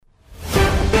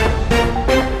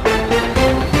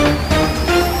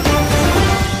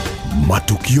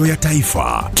Matukio ya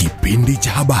Taifa, kipindi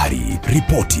cha habari,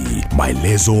 ripoti,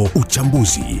 maelezo,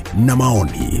 uchambuzi na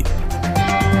maoni.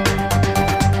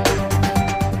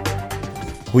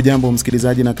 Hujambo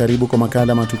msikilizaji na karibu kwa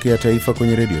makala Matukio ya Taifa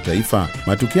kwenye redio Taifa.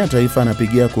 Matukio ya Taifa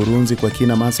anapigia kurunzi kwa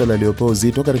kina masuala yaliyopewa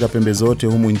uzito katika pembe zote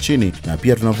humu nchini, na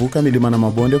pia tunavuka milima na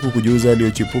mabonde kukujuza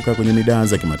yaliyochipuka kwenye midaa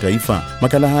za kimataifa.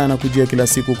 Makala haya yanakujia kila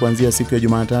siku kuanzia siku ya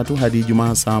Jumatatu hadi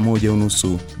Ijumaa saa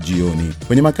 1:30 jioni.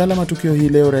 Kwenye makala Matukio hii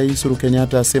leo, Rais Uhuru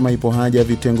Kenyatta asema ipo haja ya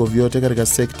vitengo vyote katika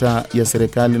sekta ya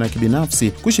serikali na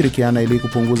kibinafsi kushirikiana ili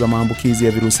kupunguza maambukizi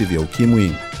ya virusi vya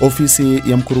Ukimwi. Ofisi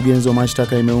ya mkurugenzi wa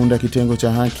mashtaka imeunda kitengo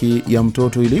cha haki ya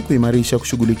mtoto ili kuimarisha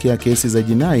kushughulikia kesi za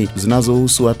jinai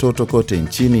zinazohusu watoto kote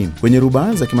nchini. Kwenye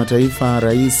rubaa za kimataifa,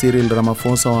 Rais Cyril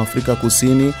Ramaphosa wa Afrika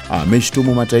Kusini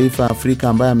ameshtumu mataifa ya Afrika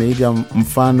ambayo ameiga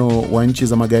mfano wa nchi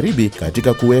za magharibi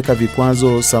katika kuweka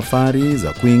vikwazo safari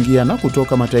za kuingia na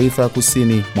kutoka mataifa ya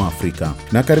kusini mwa Afrika.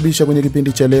 Nakaribisha kwenye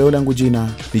kipindi cha leo, langu jina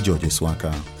ni George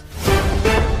Swaka.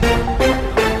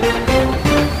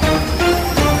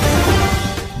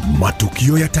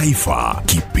 Matukio ya Taifa,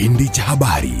 kipindi cha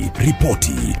habari,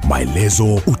 ripoti,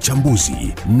 maelezo,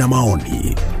 uchambuzi na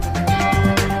maoni.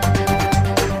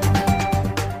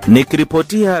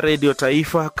 Nikiripotia Radio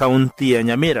Taifa kaunti ya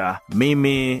Nyamira,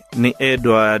 mimi ni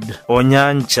Edward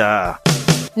Onyancha.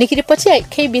 Nikiripotia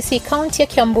KBC kaunti ya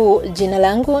Kiambu, jina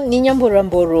langu ni Nyambura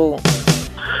Mburu.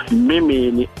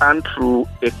 Mimi ni Andrew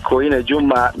Ekoine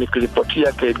Juma,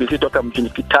 nikiripotia KBC toka mjini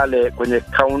Kitale kwenye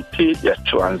kaunti ya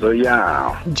Trans Nzoia.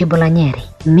 Jimbo la Nyeri,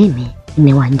 mimi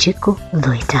ni Wanjiku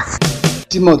Dhoita.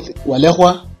 Timothy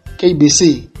Walehwa,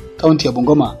 KBC kaunti ya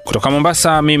Bungoma. Kutoka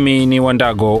Mombasa, mimi ni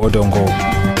Wandago Odongo.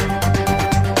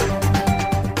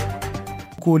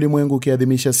 Ulimwengu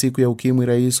ukiadhimisha siku ya Ukimwi,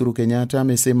 Rais Uhuru Kenyatta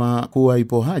amesema kuwa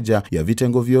ipo haja ya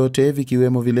vitengo vyote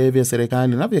vikiwemo vile vya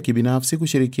serikali na vya kibinafsi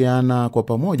kushirikiana kwa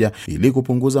pamoja ili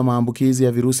kupunguza maambukizi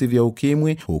ya virusi vya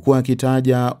Ukimwi, huku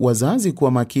akitaja wazazi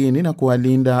kuwa makini na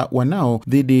kuwalinda wanao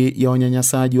dhidi ya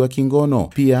unyanyasaji wa kingono.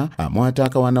 Pia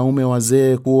amewataka wanaume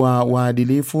wazee kuwa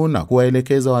waadilifu na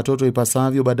kuwaelekeza watoto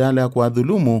ipasavyo badala ya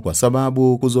kuwadhulumu, kwa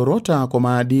sababu kuzorota kwa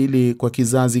maadili kwa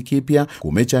kizazi kipya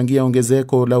kumechangia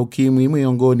ongezeko la Ukimwi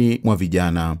miongoni mwa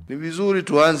vijana. Ni vizuri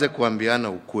tuanze kuambiana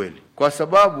ukweli, kwa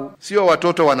sababu sio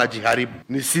watoto wanajiharibu,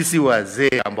 ni sisi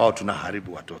wazee ambao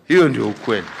tunaharibu watoto. Hiyo ndio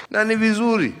ukweli. Na ni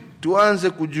vizuri tuanze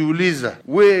kujiuliza,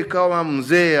 we kama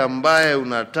mzee ambaye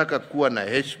unataka kuwa na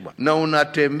heshima na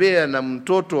unatembea na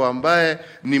mtoto ambaye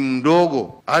ni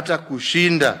mdogo hata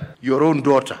kushinda your own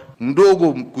daughter,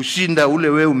 mdogo kushinda ule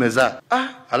we umezaa,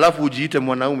 halafu ujiite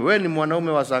mwanaume. We ni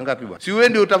mwanaume wa saa ngapi bwana? Si wewe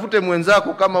ndio utafute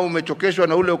mwenzako kama umechokeshwa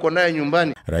na ule uko naye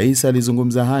nyumbani. Rais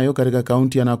alizungumza hayo katika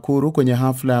kaunti ya Nakuru kwenye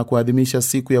hafla ya kuadhimisha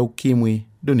siku ya Ukimwi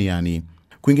duniani.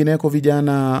 Kwingineko,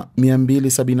 vijana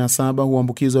 277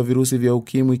 huambukizwa virusi vya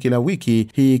Ukimwi kila wiki,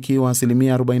 hii ikiwa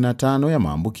 45% ya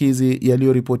maambukizi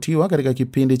yaliyoripotiwa katika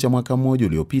kipindi cha mwaka mmoja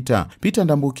uliopita. Peter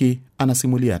Ndambuki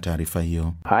anasimulia taarifa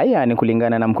hiyo. Haya ni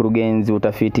kulingana na mkurugenzi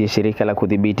utafiti shirika la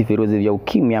kudhibiti virusi vya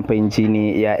Ukimwi hapa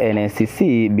nchini ya NSCC,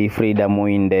 Bi Frida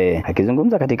Muinde.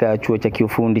 Akizungumza katika chuo cha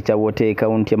kiufundi cha Wote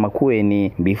kaunti ya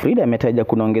Makueni, Bi Frida ametaja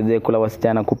kuna ongezeko la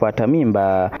wasichana kupata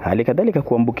mimba, hali kadhalika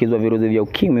kuambukizwa virusi vya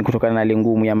Ukimwi kutokana na hali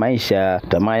ngumu ya maisha,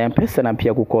 tamaa ya pesa na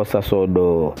pia kukosa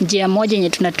sodo. Njia moja yenye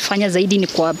tunatufanya zaidi ni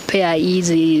kuwapea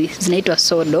hizi zinaitwa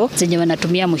sodo zenye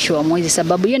wanatumia mwisho wa mwezi,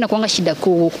 sababu hiyo inakuanga shida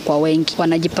kuu kwa wengi.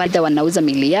 Wanajipata wanauza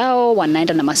mili yao,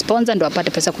 wanaenda na masponsa ndio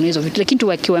wapate pesa kununua hizo vitu, lakini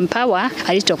tukiwa empower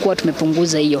halitakuwa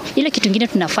tumepunguza hiyo. Ile kitu kingine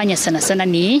tunafanya sana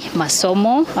ni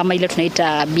masomo ama ile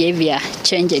tunaita behavior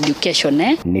change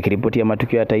education. Nikiripotia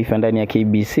Matukio ya Taifa ndani ya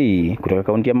KBC kutoka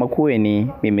kaunti ya Makueni,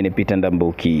 mimi ni Peter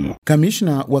Ndambuki.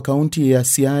 Kamishna wa kaunti ya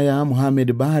Siaya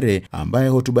Mohamed Bare, ambaye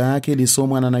hotuba yake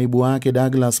ilisomwa na naibu wake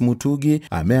Douglas Mutugi,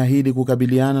 ameahidi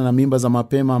kukabiliana na mimba za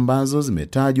mapema ambazo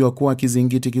zimetajwa kuwa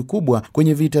kizingiti kikubwa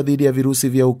kwenye vita dhidi ya virusi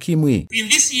vya Ukimwi. In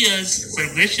this year's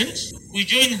celebrations, we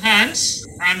join hands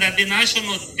under the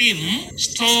national theme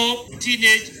Stop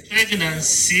Teenage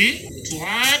Pregnancy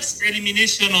towards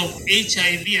elimination of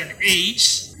HIV and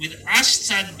AIDS, with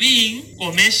hashtag being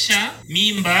Komesha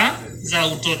Mimba za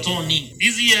Utotoni.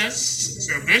 This year's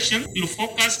celebration will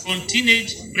focus on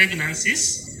teenage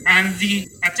pregnancies and the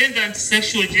attendant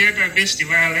sexual gender-based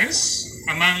violence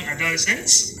among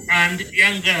adolescents and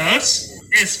young girls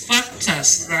as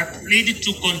factors that lead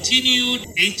to continued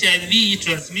HIV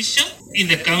transmission in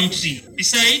the country.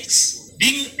 Besides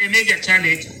being a major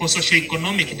challenge for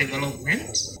socio-economic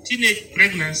development, teenage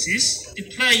pregnancies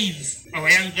deprive our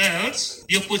young girls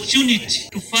the opportunity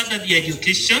to further their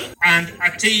education and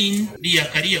attain their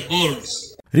career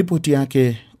goals. Ripoti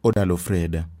yake Odalo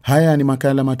Fred. Haya ni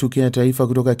makala Matukio ya Taifa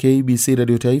kutoka KBC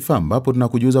Radio Taifa, ambapo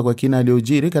tunakujuza kwa kina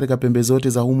aliyojiri katika pembe zote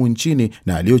za humu nchini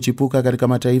na aliyochipuka katika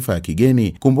mataifa ya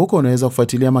kigeni. Kumbuka unaweza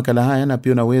kufuatilia makala haya na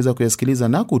pia unaweza kuyasikiliza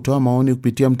na kutoa maoni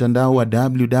kupitia mtandao wa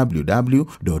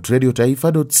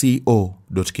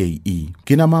www.radiotaifa.co.ke.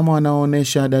 Kina mama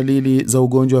wanaoonyesha dalili za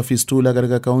ugonjwa wa fistula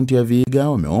katika kaunti ya Vihiga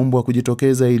wameombwa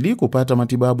kujitokeza ili kupata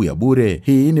matibabu ya bure.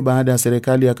 Hii ni baada ya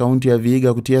serikali ya kaunti ya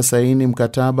Vihiga kutia saini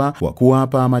mkataba wa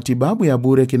kuwapa matibabu ya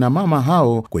bure kina mama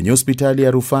hao kwenye hospitali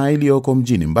ya rufaa iliyoko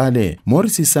mjini Mbale.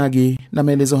 Morris Sagi na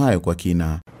maelezo hayo kwa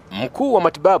kina. Mkuu wa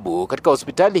matibabu katika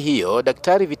hospitali hiyo,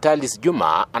 Daktari Vitalis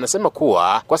Juma, anasema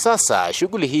kuwa kwa sasa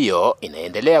shughuli hiyo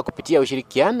inaendelea kupitia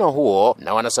ushirikiano huo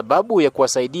na wana sababu ya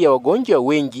kuwasaidia wagonjwa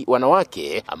wengi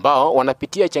wanawake ambao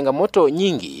wanapitia changamoto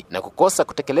nyingi na kukosa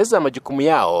kutekeleza majukumu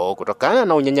yao kutokana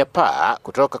na unyanyapaa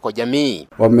kutoka kwa jamii.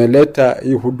 Wameleta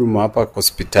hii huduma hapa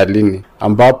hospitalini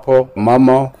ambapo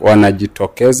mama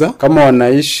wanajitokeza. Kama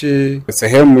wanaishi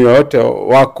sehemu yoyote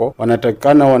wako,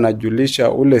 wanatakana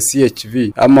wanajulisha ule CHV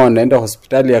ama wanaenda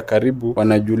hospitali ya karibu,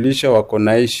 wanajulisha wako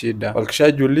na hii shida.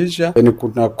 Wakishajulisha ni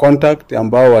kuna contact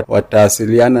ambao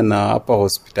watawasiliana na hapa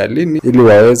hospitalini ili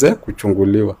waweze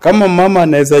kuchunguliwa. Kama mama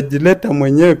anaweza jileta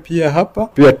mwenyewe pia hapa,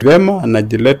 pia twema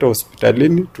anajileta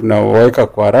hospitalini, tunaweka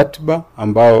kwa ratiba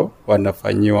ambao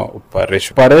wanafanyiwa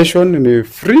operation. Operation ni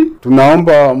free.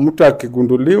 Tunaomba mtu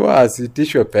akigunduliwa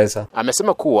asitishwe pesa.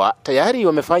 Amesema kuwa tayari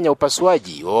wamefanya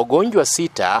upasuaji wa wagonjwa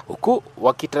 6 huku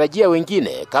wakitarajia wengine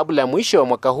kabla ya mwisho wa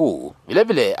mwaka huu.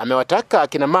 Vilevile amewataka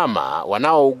akina mama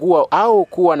wanaougua au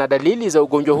kuwa na dalili za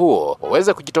ugonjwa huo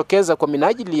waweze kujitokeza kwa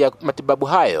minajili ya matibabu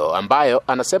hayo ambayo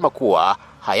anasema kuwa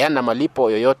hayana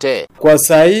malipo yoyote. Kwa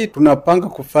saa hii tunapanga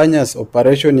kufanya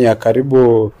operation ya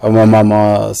karibu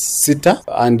mama 6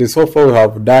 and so far we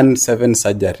have done 7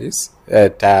 surgeries.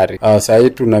 Tayari. Saa hii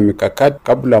tuna mikakati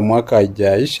kabla mwaka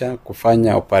haijaisha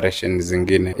kufanya operation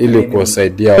zingine ili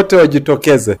kuwasaidia wote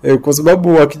wajitokeze. Kwa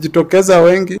sababu wakijitokeza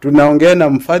wengi, tunaongea na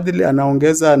mfadhili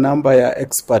anaongeza namba ya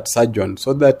expert surgeon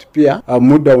so that pia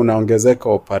muda unaongezeka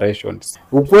operations.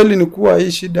 Ukweli ni kuwa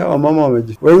hii shida wa mama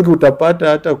wengi utapata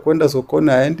hata kwenda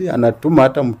sokoni aendi, anatuma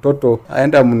hata mtoto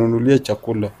aenda amnunulie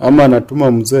chakula ama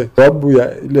anatuma mzee sababu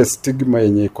ya ile stigma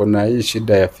yenye iko na hii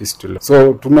shida ya fistula.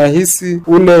 So tunahisi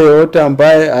ule yote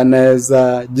ambaye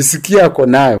anaweza jisikia ako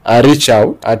nayo reach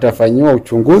out, atafanyiwa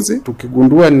uchunguzi,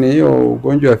 tukigundua ni hiyo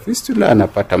ugonjwa wa fistula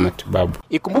anapata matibabu.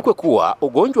 Ikumbukwe kuwa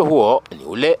ugonjwa huo ni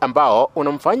ule ambao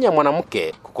unamfanya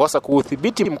mwanamke kukosa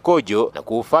kuudhibiti mkojo na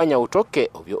kuufanya utoke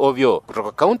ovyo ovyo.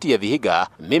 Kutoka kaunti ya Vihiga,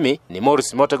 mimi ni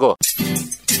Morris Motego.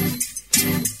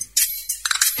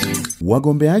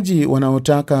 Wagombeaji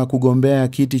wanaotaka kugombea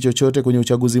kiti chochote kwenye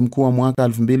uchaguzi mkuu wa mwaka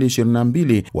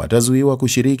 2022 watazuiwa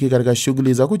kushiriki katika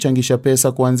shughuli za kuchangisha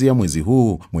pesa kuanzia mwezi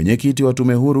huu. Mwenyekiti wa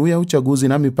Tume Huru ya Uchaguzi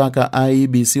na Mipaka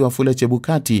IEBC Wafula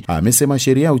Chebukati amesema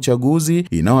sheria ya uchaguzi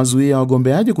inawazuia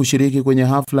wagombeaji kushiriki kwenye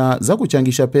hafla za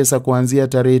kuchangisha pesa kuanzia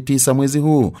tarehe 9 mwezi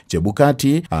huu.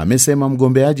 Chebukati amesema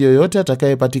mgombeaji yoyote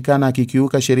atakayepatikana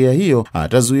akikiuka sheria hiyo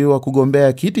atazuiwa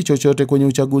kugombea kiti chochote kwenye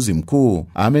uchaguzi mkuu.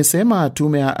 Amesema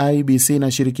tume ya IEBC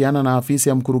inashirikiana na afisi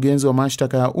ya mkurugenzi wa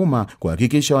mashtaka ya umma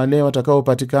kuhakikisha wale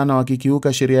watakaopatikana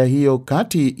wakikiuka sheria hiyo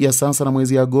kati ya sasa na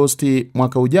mwezi Agosti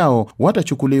mwaka ujao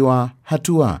watachukuliwa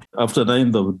hatua. After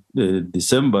 9th of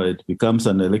December it becomes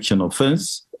an election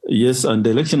offense. Yes, and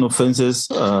the election offenses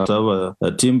have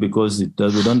a team because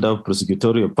we don't have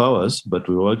prosecutorial powers, but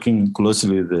we're working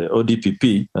closely with the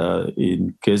ODPP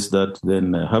in case that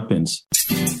then happens.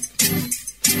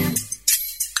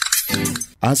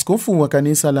 Askofu wa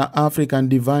kanisa la African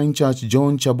Divine Church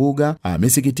John Chabuga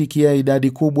amesikitikia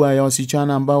idadi kubwa ya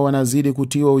wasichana ambao wanazidi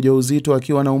kutiwa ujauzito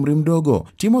akiwa na umri mdogo.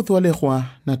 Timothy Walehwa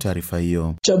na taarifa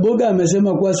hiyo. Chabuga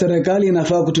amesema kuwa serikali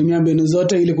inafaa kutumia mbinu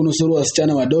zote ili kunusuru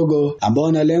wasichana wadogo ambao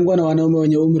wanalengwa na wanaume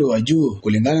wenye umri wa juu.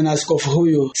 Kulingana na askofu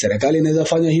huyu, serikali inaweza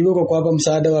fanya hivyo kwa kuwapa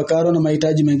msaada wa karo na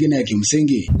mahitaji mengine ya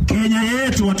kimsingi. Kenya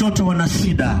yetu watoto wana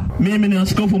shida. Mimi ni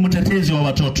askofu mtetezi wa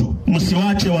watoto.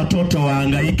 Msiwache watoto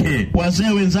wahangaike.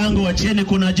 Wazee wenzangu, wacheni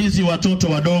kunajizi watoto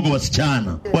wadogo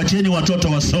wasichana. Wacheni watoto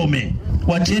wasome.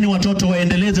 Wacheni watoto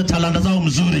waendeleze talanta zao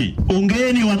mzuri.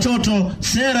 Ungeni watoto.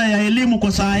 Sera ya elimu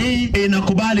kwa saa hii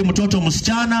inakubali mtoto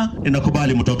msichana,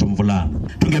 inakubali mtoto mvulana.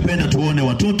 Tungependa tuone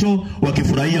watoto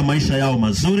wakifurahia maisha yao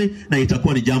mazuri na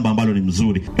itakuwa ni jambo ambalo ni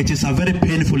mzuri. It is a very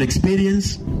painful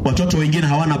experience. Watoto wengine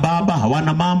hawana baba,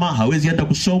 hawana mama, hawezi hata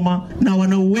kusoma na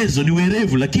wana uwezo, ni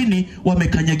werevu, lakini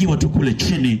wamekanyagiwa tu kule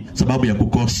chini sababu ya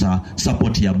kukosa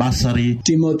support ya basari.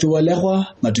 Timothy Walehwa,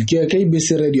 Matukio ya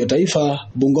KBC Radio Taifa,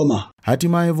 Bungoma.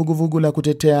 Hatimaye vuguvugu la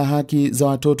kutetea haki za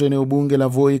watoto eneo bunge la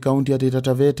Voi kaunti ya Taita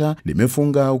Taveta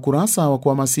limefunga ukurasa wa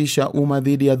kuhamasisha umma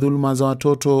dhidi ya dhuluma za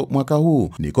watoto mwaka huu.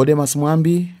 Nicodemus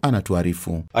Mwambi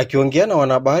anatuarifu. Akiongea na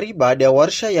wanahabari baada ya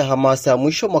warsha ya hamasa ya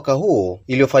mwisho mwaka huu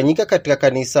iliyofanyika katika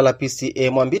kanisa la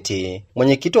PCA Mwambiti,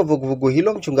 mwenyekiti wa vuguvugu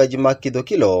hilo mchungaji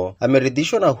Makidhokilo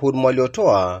ameridhishwa na huduma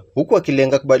waliotoa, huku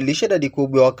akilenga kubadilisha idadi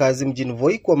kubwa ya wakazi mjini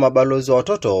Voi kwa mabalozi wa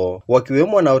watoto,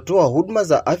 wakiwemo wanaotoa huduma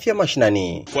za afya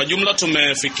mashinani. Kwa jumla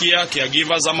tumefikia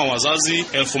caregivers ama wazazi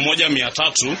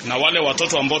 1300 na wale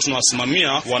watoto ambao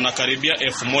tunawasimamia wanakaribia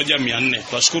 1400.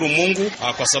 Tunashukuru Mungu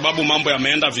kwa sababu mambo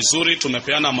yameenda vizuri.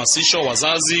 Tumepeana hamasisho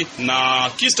wazazi na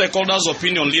key stakeholders,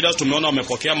 opinion leaders, tumeona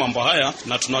wamepokea mambo haya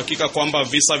na tunahakika kwamba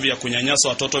visa vya kunyanyasa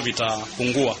watoto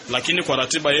vitapungua. Lakini kwa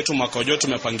ratiba yetu mwaka ujao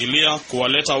tumepangilia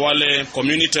kuwaleta wale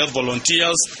community health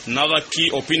volunteers na other key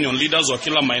opinion leaders wa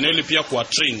kila maeneo pia kwa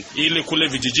train, ili kule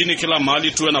vijijini kila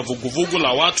mahali tuwe na vuguvugu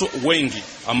la watu wengi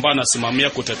ambao nasimamia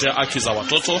kutetea haki za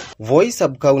watoto. Voi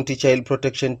Sub County Child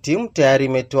Protection Team tayari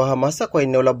imetoa hamasa kwa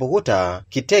eneo la Buguta,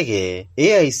 Kitege,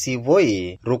 AIC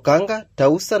Voi, Rukanga,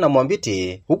 Tausa na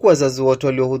Mwambiti, huku wazazi wote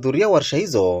waliohudhuria warsha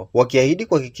hizo wakiahidi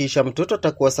kuhakikisha mtoto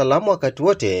atakuwa salama wakati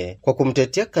wote kwa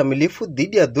kumtetea kamilifu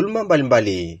dhidi ya dhulma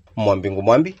mbalimbali.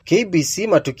 Mwambi, KBC,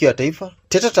 Matukio ya Taifa,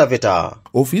 Taita Taveta.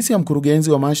 Ofisi ya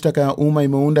mkurugenzi wa mashtaka ya umma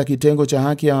imeunda kitengo cha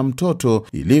haki ya mtoto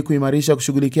ili kuimarisha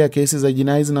kushughulikia kesi za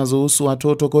jinai zinazohusu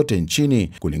watoto kote nchini.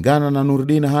 Kulingana na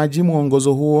Nurdin Haji,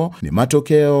 mwongozo huo ni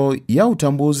matokeo ya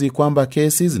utambuzi kwamba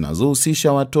kesi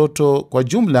zinazohusisha watoto kwa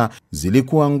jumla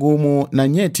zilikuwa ngumu na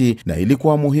nyeti, na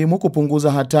ilikuwa muhimu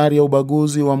kupunguza hatari ya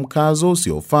ubaguzi wa mkazo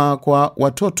usiofaa kwa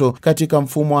watoto katika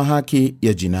mfumo wa haki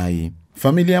ya jinai.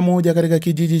 Familia moja katika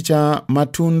kijiji cha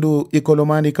Matundu,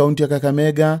 Ikolomani, kaunti ya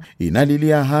Kakamega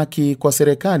inalilia haki kwa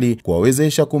serikali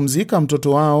kuwawezesha kumzika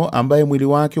mtoto wao ambaye mwili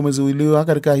wake umezuiliwa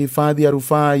katika hifadhi ya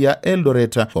rufaa ya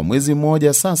Eldoret kwa mwezi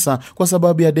mmoja sasa kwa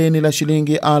sababu ya deni la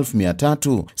shilingi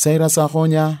 1300. Saira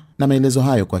Sahonya na maelezo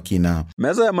hayo kwa kina.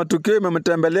 Meza ya Matukio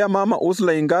imemtembelea mama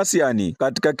Usla Ingasiani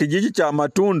katika kijiji cha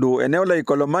Matundu, eneo la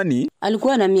Ikolomani.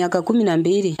 Alikuwa na miaka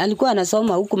 12. Alikuwa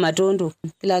anasoma huko Matundu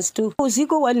class 2.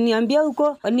 Usiku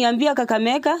waliniambia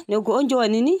Kakamega ni ugonjwa wa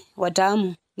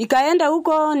watamu. Nikaenda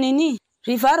huko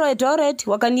Rifaro Etoret,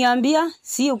 wakaniambia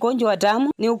si ugonjwa wa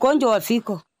tamu, ni ugonjwa wa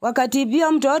fiko.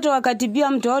 Wakatibia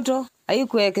mtoto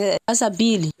haikuweke sasa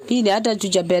pili hata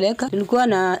tujapeleka. Tulikuwa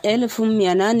na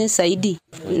 1800 saidi.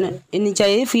 Ni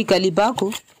chaifu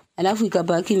ikalibako, alafu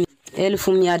ikabaki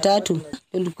 1300.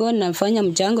 Tulikuwa nafanya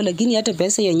mchango lakini hata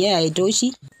pesa yenyewe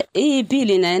haitoshi. Hii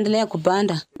pili inaendelea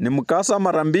kupanda. Ni mkasa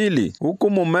mara mbili huku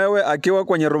mumewe akiwa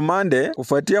kwenye rumande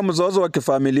kufuatia mzozo wa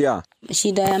kifamilia.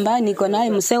 Shida ambayo niko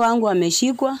nayo, mzee wangu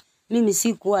ameshikwa. Mimi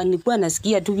nilikuwa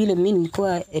nasikia tu vile mimi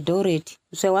nilikuwa Eldoret.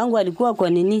 Mzee wangu alikuwa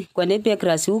kwa nepe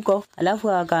krasi huko, alafu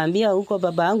akaambia huko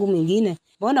baba yangu mwingine,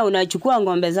 "Mbona unachukua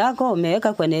ng'ombe zako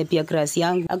umeweka kwa nepe krasi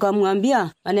yangu?"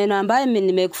 Akamwambia, "Maneno ambayo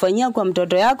nimekufanyia kwa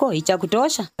mtoto yako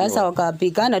ichakutosha." Sasa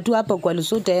wakapikana tu hapo kwa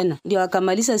lusu tena. Ndio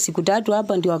akamaliza siku 3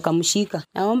 hapa ndio akamshika.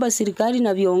 Naomba serikali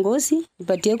na viongozi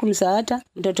nipatie kumsaada.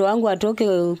 Mtoto wangu atoke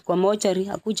kwa mochari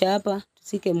akuja hapa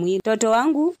sike mwili. Mtoto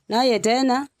wangu naye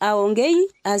tena aongei,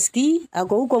 asikii,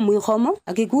 ako huko Mwihomo.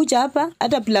 Akikuja hapa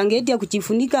hata blanketi ya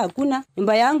kujifunika hakuna.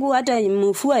 Nyumba yangu hata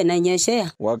mvua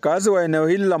inanyeshea. Wakazi wa eneo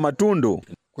hili la Matundu.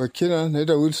 Kwa kina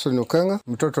naita Wilson Okanga,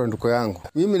 mtoto wa ndugu yangu.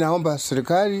 Mimi naomba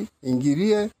serikali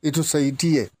ingilie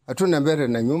itusaidie. Hatuna mbele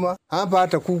na nyuma. Hapa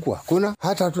hata kuku hakuna,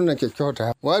 hata hatuna chochote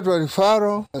hapa. Watu wa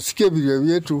Rifaro wasikie vilio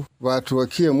vyetu, watu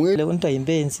wakie mwili. Leo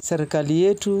nitaimbenzi serikali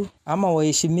yetu ama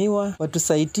waheshimiwa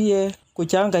watusaidie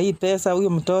kuchanga hii pesa, huyo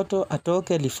mtoto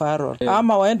atoke Rifaro.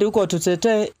 Ama waende huko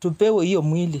tutetee, tupewe hiyo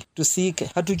mwili tusike.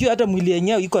 Hatujui hata mwili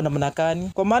yenyewe iko namna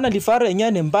gani, kwa maana Rifaro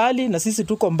yenyewe ni mbali na sisi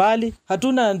tuko mbali.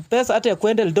 Hatuna pesa hata ya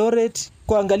kwenda Eldoret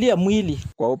kuangalia mwili.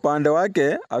 Kwa upande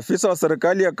wake, afisa wa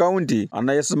serikali ya kaunti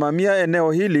anayesimamia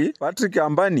eneo hili, Patrick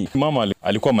Ambani. Mama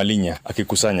alikuwa Malinya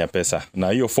akikusanya pesa na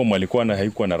hiyo fomu alikuwa na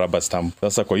haikuwa na rubber stamp.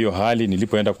 Sasa kwa hiyo hali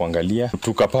nilipoenda kuangalia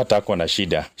tukapata ako na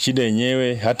shida. Shida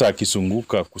yenyewe hata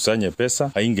akisunguka kusanya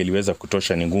pesa haingeliweza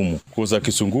kutosha, ni ngumu. Kwa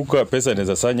akisunguka pesa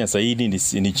inaweza sanya zaidi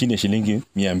ni chini ya shilingi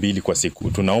 200 kwa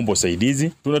siku. Tunaomba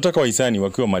usaidizi. Tunataka wahisani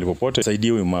wakiwa mahali popote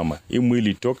saidie huyu mama. Hii mwili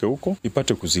itoke huko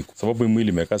ipate kuzikwa. Sababu hii mwili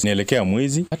imekaa nielekea mwili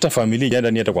mwezi, hata familia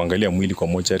ijaenda ni hata kuangalia mwili kwa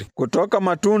mochari. Kutoka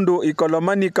Matundu,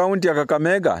 Ikolomani, kaunti ya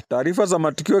Kakamega, taarifa za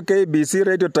Matukio KBC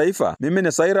Radio Taifa. Mimi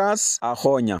ni Cyrus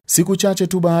Ahonya. Siku chache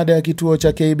tu baada ya kituo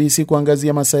cha KBC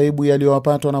kuangazia masaibu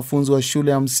yaliyowapata wanafunzi wa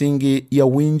shule ya msingi ya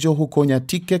Winjo huko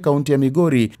Nyatike, kaunti ya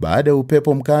Migori, baada ya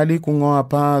upepo mkali kung'oa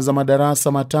paa za madarasa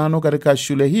 5 katika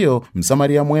shule hiyo,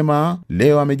 msamaria mwema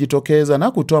leo amejitokeza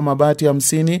na kutoa mabati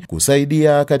 50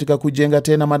 kusaidia katika kujenga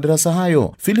tena madarasa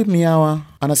hayo. Philip Miawa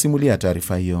anasimulia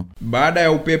taarifa hiyo. Baada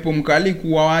ya upepo mkali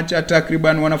kuwaacha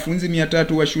takriban wanafunzi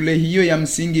 300 wa shule hiyo ya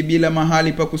msingi bila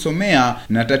mahali pa kusomea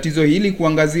na tatizo hili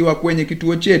kuangaziwa kwenye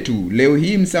kituo chetu, leo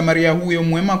hii msamaria huyo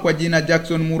mwema kwa jina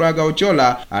Jackson Muraga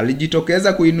Ochola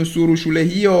alijitokeza kuinusuru shule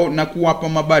hiyo na kuwapa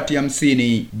mabati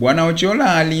 50. Bwana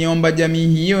Ochola aliomba jamii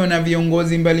hiyo na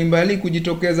viongozi mbalimbali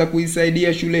kujitokeza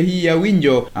kuisaidia shule hii ya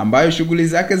Winjo ambayo shughuli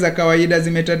zake za kawaida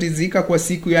zimetatizika kwa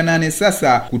siku ya 8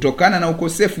 sasa kutokana na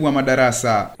ukosefu wa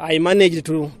madarasa. I managed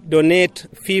to donate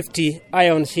 50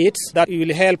 iron sheets that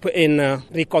will help in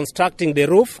reconstructing the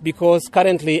roof because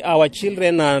currently our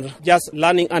children are just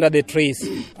learning under the trees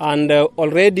and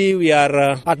already we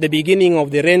are at the beginning of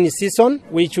the rainy season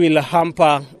which will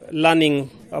hamper learning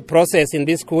process in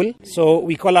this school. So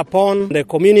we call upon the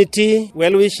community,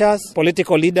 well-wishers,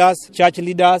 political leaders, church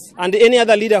leaders and any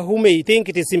other leader who may think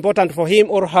it is important for him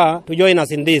or her to join us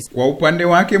in this. Kwa upande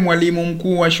wake mwalimu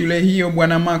mkuu wa shule hiyo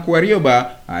Bwana Mark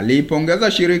Warioba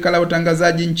alipongeza shirika la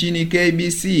utangazaji nchini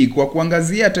KBC kwa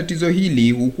kuangazia tatizo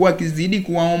hili huku akizidi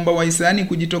kuwaomba wahisani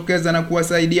kujitokeza na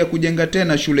kuwasaidia kujenga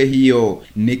tena shule hiyo.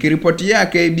 Nikiripotia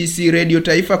KBC Radio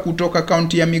Taifa kutoka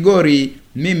kaunti ya Migori,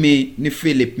 mimi ni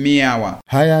Philip Miawa.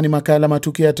 Haya ni makala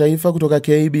Matukio ya Taifa kutoka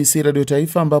KBC Radio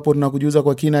Taifa, ambapo tunakujuza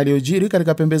kwa kina aliyojiri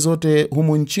katika pembe zote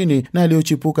humu nchini na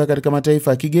aliyochipuka katika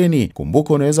mataifa ya kigeni.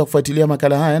 Kumbuka unaweza kufuatilia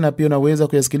makala haya na pia unaweza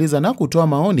kuyasikiliza na kutoa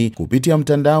maoni kupitia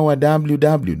mtandao wa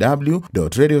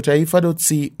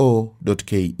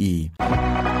www.radiotaifa.co.ke.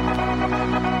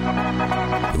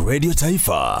 Radio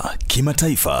Taifa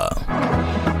Kimataifa.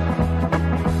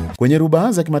 Kwenye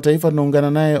rubaa za kimataifa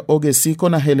tunaungana naye Oge Siko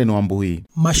na Helen Wambui.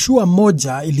 Mashua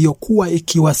moja iliyokuwa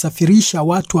ikiwasafirisha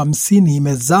watu 50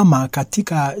 imezama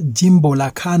katika jimbo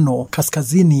la Kano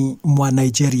kaskazini mwa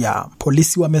Nigeria.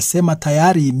 Polisi wamesema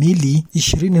tayari mili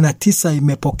 29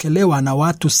 imepokelewa na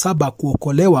watu 7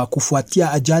 kuokolewa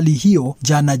kufuatia ajali hiyo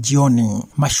jana jioni.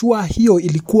 Mashua hiyo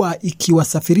ilikuwa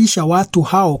ikiwasafirisha watu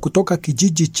hao kutoka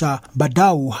kijiji cha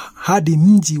Badau hadi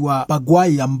mji wa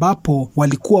Bagwai ambapo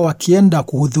walikuwa wakienda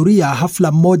kuhudhuria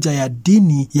hafla moja ya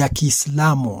dini ya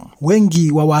Kiislamu.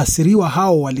 Wengi wa waasiriwa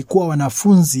hao walikuwa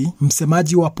wanafunzi.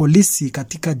 Msemaji wa polisi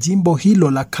katika jimbo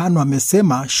hilo la Kano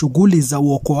amesema shughuli za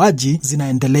uokoaji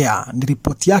zinaendelea. Ni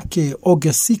ripoti yake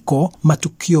Ogesiko,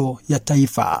 Matukio ya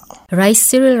Taifa. Rais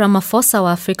Cyril Ramaphosa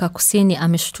wa Afrika Kusini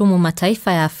ameshutumu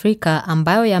mataifa ya Afrika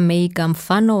ambayo yameiga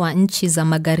mfano wa nchi za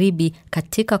magharibi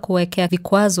katika kuwekea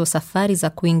vikwazo safari za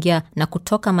kuingia na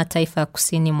kutoka mataifa ya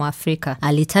kusini mwa Afrika.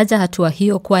 Alitaja hatua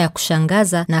hiyo kuwa ya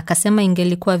kushangaza na akasema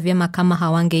ingelikuwa vyema kama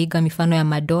hawangeiga mifano ya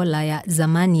madola ya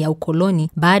zamani ya ukoloni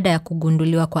baada ya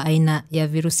kugunduliwa kwa aina ya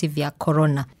virusi vya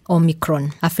corona Omicron.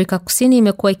 Afrika Kusini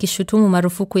imekuwa ikishutumu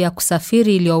marufuku ya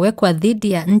kusafiri iliyowekwa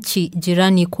dhidi ya nchi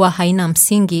jirani kuwa haina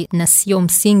msingi na sio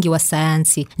msingi wa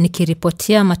sayansi.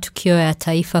 Nikiripotia Matukio ya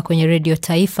Taifa kwenye Radio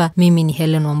Taifa, mimi ni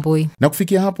Helen Wambui. Na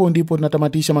kufikia hapo ndipo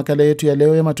tunatamatisha makala yetu ya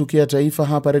leo ya Matukio ya Taifa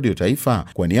hapa Radio Taifa.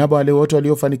 Kwa niaba wale wote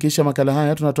waliofanikisha makala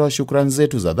haya tunatoa shukrani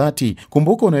zetu za dhati.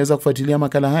 Kumbuka unaweza kufuatilia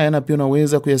makala haya na pia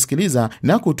unaweza kuyasikiliza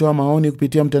na kutoa maoni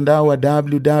kupitia mtandao wa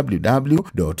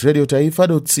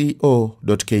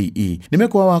www.radiotaifa.co.ke.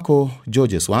 Nimekuwa wako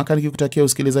George Swaka nikikutakia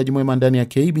usikilizaji mwema ndani ya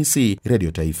KBC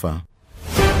Radio Taifa.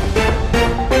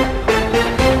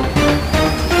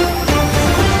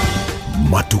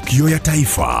 Matukio ya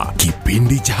Taifa,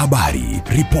 kipindi cha habari,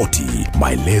 ripoti,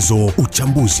 maelezo,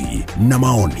 uchambuzi na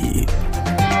maoni.